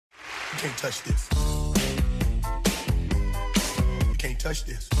You can't touch this. You can't touch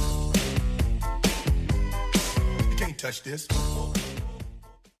this. You can't touch this.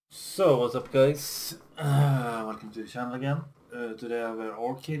 So what's up guys, welcome to the channel again. Today I have an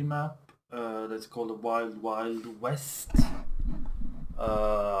arcade map that's called the Wild Wild West.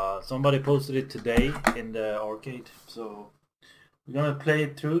 Somebody posted it today in the arcade, so we're gonna play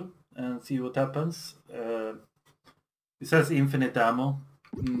it through and see what happens. It says infinite ammo.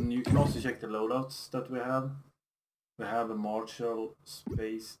 You can also check the loadouts that we have. We have a Marshall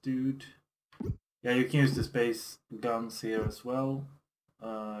space dude. Yeah, you can use the space guns here as well.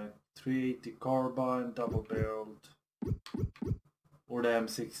 380 carbine, double barreled, or the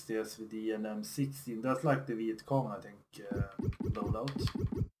M60 SVD and M16. That's like the Viet Cong, I think, loadout.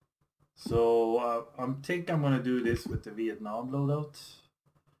 So I think I'm gonna do this with the Vietnam loadout.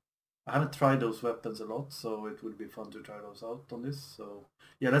 I haven't tried those weapons a lot, so it would be fun to try those out on this. So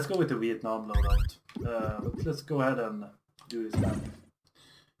yeah, let's go with the Vietnam loadout. But let's go ahead and do this map.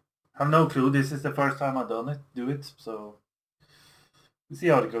 I have no clue. This is the first time I've do it, so we'll see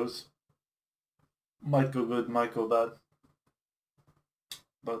how it goes. Might go good, might go bad,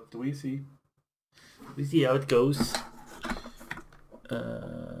 but we see how it goes.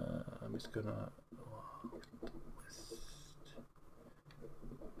 I'm just gonna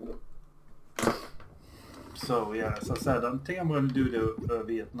so yeah, as I said, I think I'm going to do the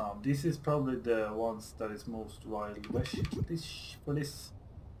Vietnam. This is probably the ones that is most Wild West for this,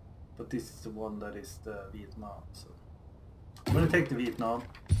 but this is the one that is the Vietnam. So I'm going to take the Vietnam.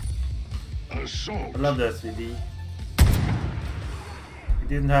 Assault. I love the SVD. It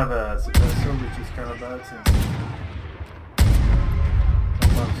didn't have a suppressor, which is kind of bad since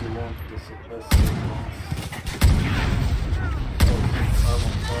sometimes you want the suppressor. Oh, I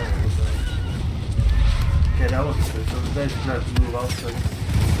want fire with that. Okay, that was good. So we basically have to move outside.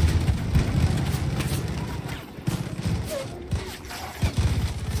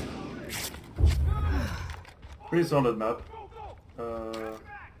 Pretty solid map.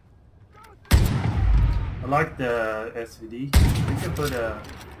 I like the SVD. You can put a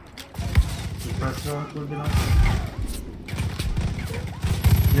suppressor on it, would be nice.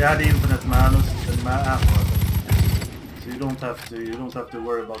 Yeah, the infinite ammo, so you don't have to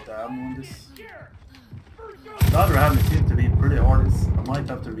worry about the ammo on this. The other hand, it seems to be pretty hard. I might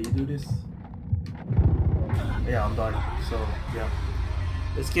have to redo this. Yeah, I'm dying. So yeah,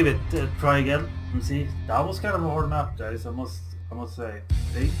 let's give it a try again and see. That was kind of a hard map, guys. I must say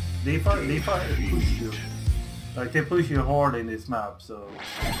they push you. Like they push you hard in this map. So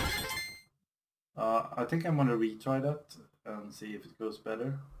I think I'm gonna retry that and see if it goes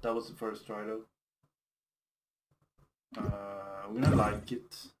better. That was the first try though. I'm gonna like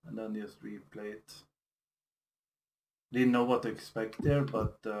it and then just replay it. Didn't know what to expect there,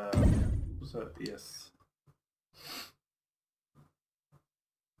 but so yes.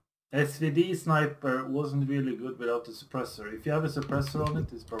 SVD sniper wasn't really good without the suppressor. If you have a suppressor on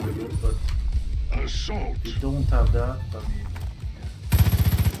it, it's probably good, but Assault. if you don't have that, I mean,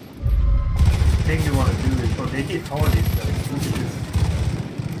 the thing you want to do is, they hit hard these guys. Look at this.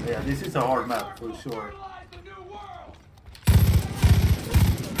 Yeah, this is a hard map for sure.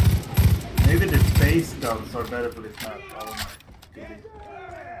 Maybe the space guns are better for this map, I don't know.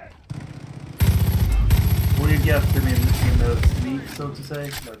 Or you get them in the sleep, so to say,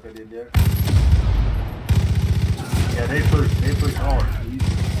 like I did there. Yeah, they push hard.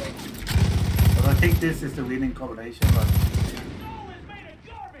 But I think this is the winning combination. Like,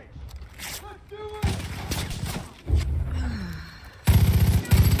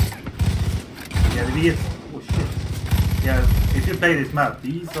 yeah, oh shit. Yeah, if you play this map,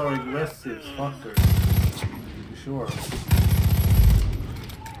 these are aggressive fuckers, for sure.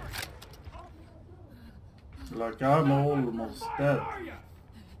 Like, I'm almost dead.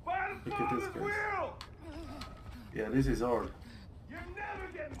 Look at this guy. Yeah, this is hard. You're never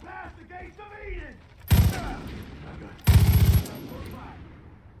getting past the gates of Eden.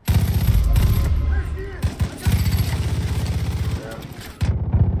 Yeah.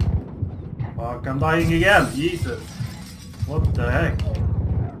 Fuck, I'm dying again, Jesus. What the heck?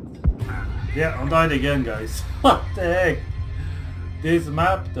 Yeah, I'm dying again, guys. What the heck? This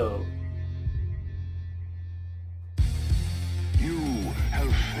map, though. You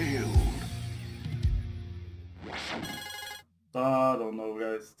have failed. I don't know,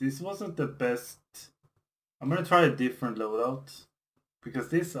 guys. This wasn't the best. I'm gonna try a different loadout. Because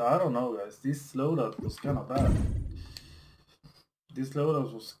this, I don't know, guys. This loadout was kind of bad. This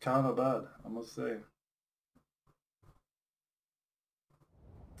loadout was kind of bad, I must say.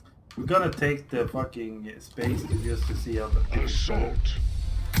 We're gonna take the fucking space just to see how the Assault.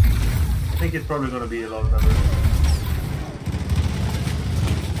 think it's probably gonna be a lot better.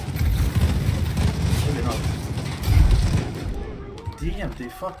 Maybe not. Damn, they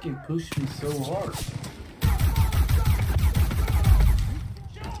fucking pushed me so hard.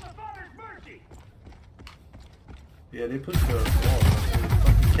 Yeah, they pushed her hard. The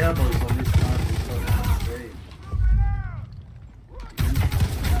fucking cowboys on this time is fucking great.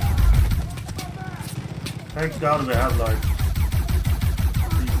 Thanks God we have like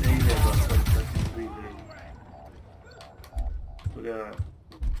these aliens are fucking really. But yeah.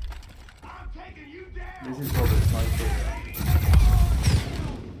 This is probably a sniper.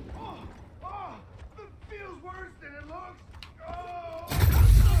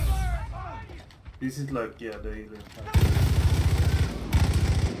 This is like, yeah, the alien.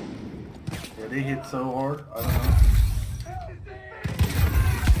 Yeah, they hit so hard, I don't know.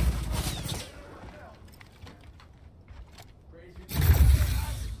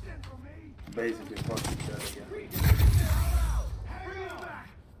 Basically fucking dead again.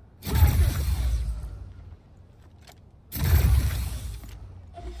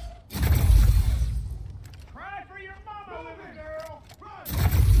 Cry for your mama, little girl.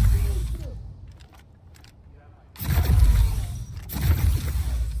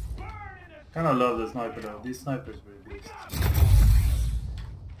 Kinda love the sniper though. This sniper is really beast.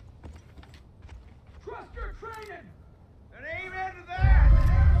 Trust your training. And amen to that.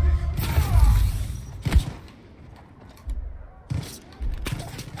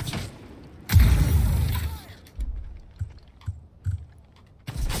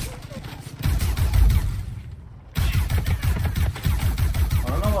 I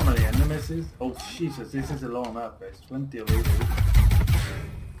don't know how many enemies is. Oh Jesus, this is a long map guys. 20 of 80.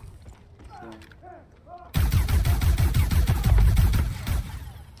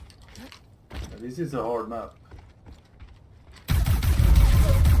 This is a hard map.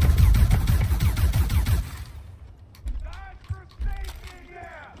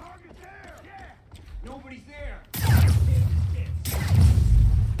 Nobody's there.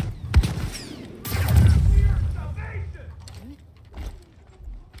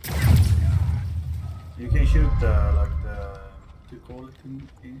 You can shoot like the, what do you call it in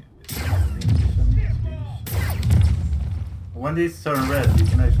English and Swedish? When these turn red, you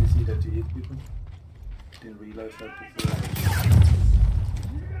can actually see that you hit people. Didn't realize that before.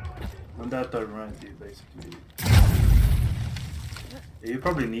 When that turn red, you basically... You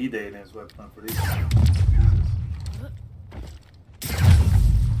probably need aliens weapon for this.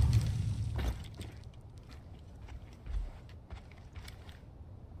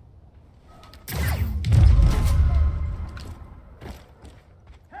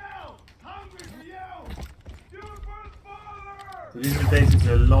 So this is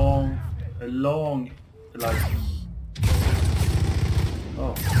basically a long, like...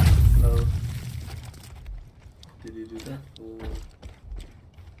 Oh, hello. Did you do that? Or...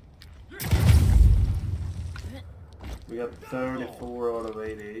 We got 34 out of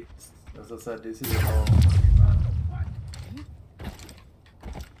 88. As I said, this is a long map.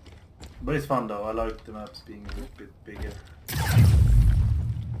 But it's fun though, I like the maps being a bit bigger.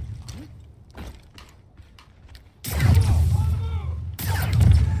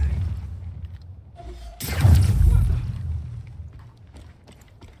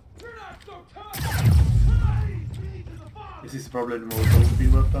 This is probably the most OP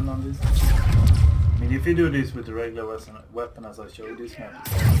weapon on this. I mean, if you do this with the regular weapon as I showed this map,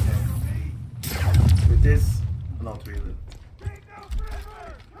 it's okay. With this, not really.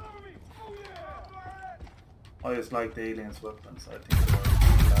 I just like the aliens weapons, I think they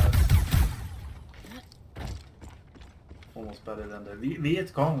are almost better than the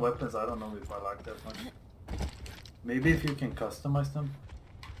Viet Cong weapons. I don't know if I like that much. Maybe if you can customize them.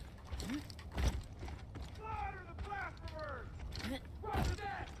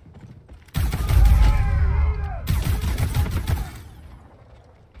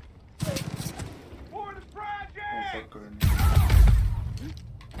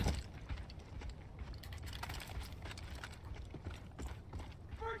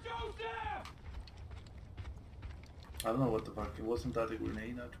 I don't know what the fuck, it wasn't that a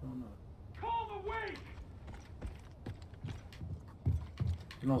grenade I thrown or... Call the wake!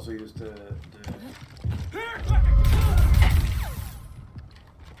 You can also use the...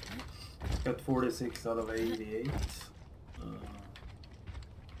 It's got 46 out of 88. Good.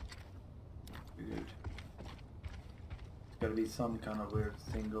 There's gotta be some kind of weird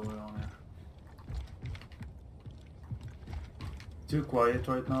thing going on here. Too quiet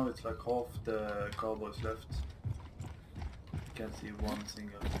right now, it's like half the cowboys left. Can't see one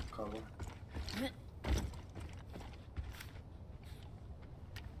single cover.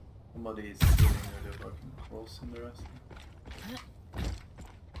 Somebody is doing really working crossing the rest.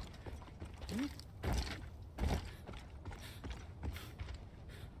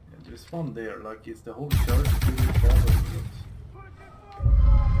 Yeah, there's one there, like it's the whole church really gathered.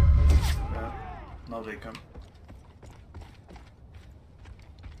 Yeah, now they come.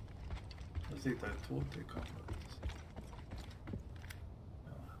 I think I thought they come.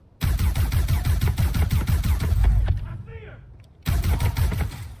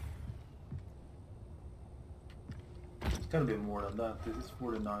 It's gotta be more than that. This is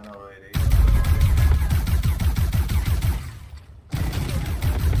 49 out of 88.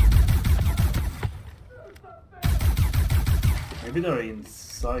 Maybe they're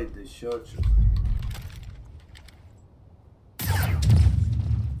inside the church.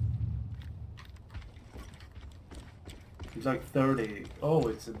 It's like 30. Oh,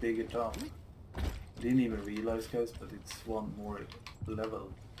 it's a bigger town. Didn't even realize, guys, but it's one more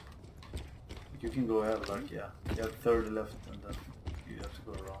level. You can go ahead, like, yeah, you have 30 left and then you have to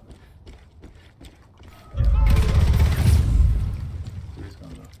go around. Yeah, so he's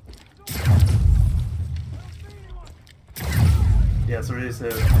gonna go. Yeah, so there is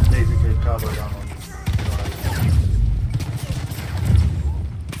basically a cover down on this side.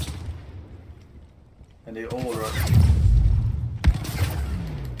 And they all rush.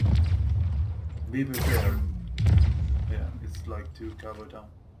 Be prepared. Yeah, it's like 2 cover down.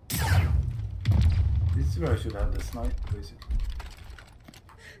 This is where I should have the snipe, basically.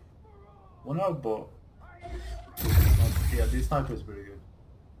 One out ball. Yeah, this sniper is pretty good.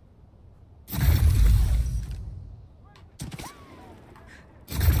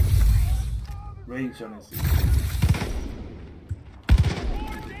 Range on his.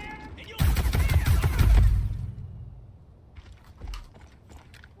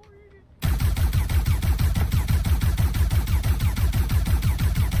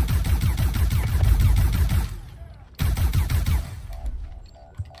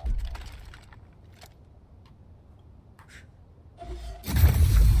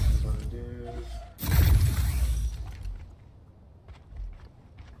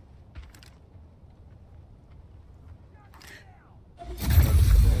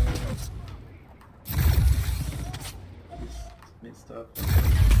 Stuff.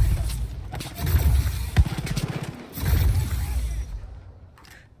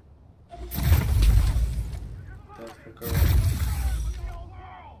 That's the girl.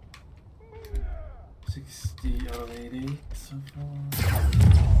 60 out of 88 so far.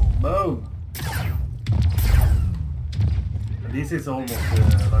 Boom! This is almost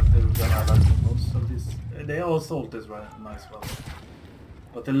like the gun I like the most of this. The assault is right nice well.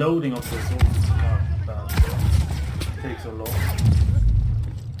 But the loading of the assault is kind of bad. It takes so long.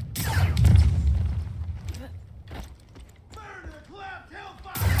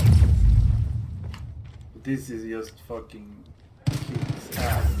 This is just fucking kicks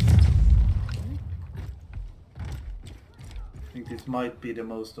ass. I think this might be the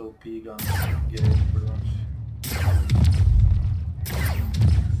most OP gun getting pretty much.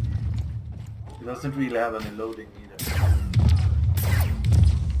 It doesn't really have any loading either.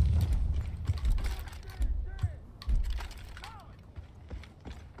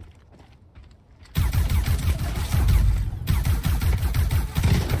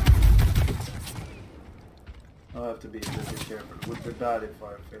 I have to be a little careful. It would be bad if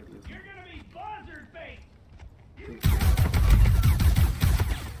I failed this. You're gonna be buzzard bait.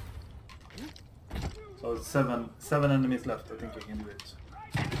 So it's seven enemies left. I think I can do it.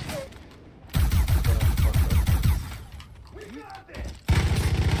 We got this.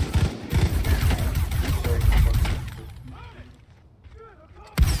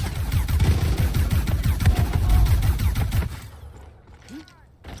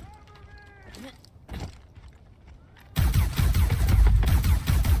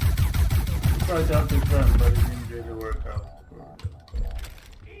 Tried to help his friend, but it didn't really work out.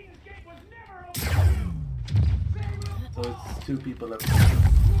 So it's 2 people left.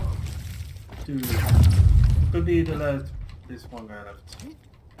 2. Could be the last. This one guy left.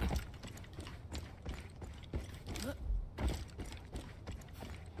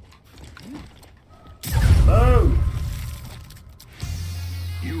 Oh!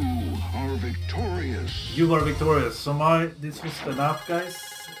 You are victorious. You are victorious. So this was the map, guys.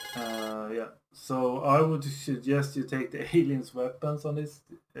 Yeah. So I would suggest you take the aliens weapons on this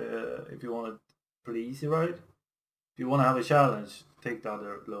if you want a pretty easy ride. If you want to have a challenge, take the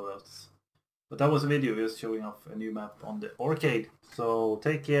other loadouts. But that was a video just showing off a new map on the arcade. So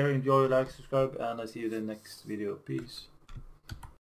take care, enjoy, like, subscribe, and I see you in the next video. Peace.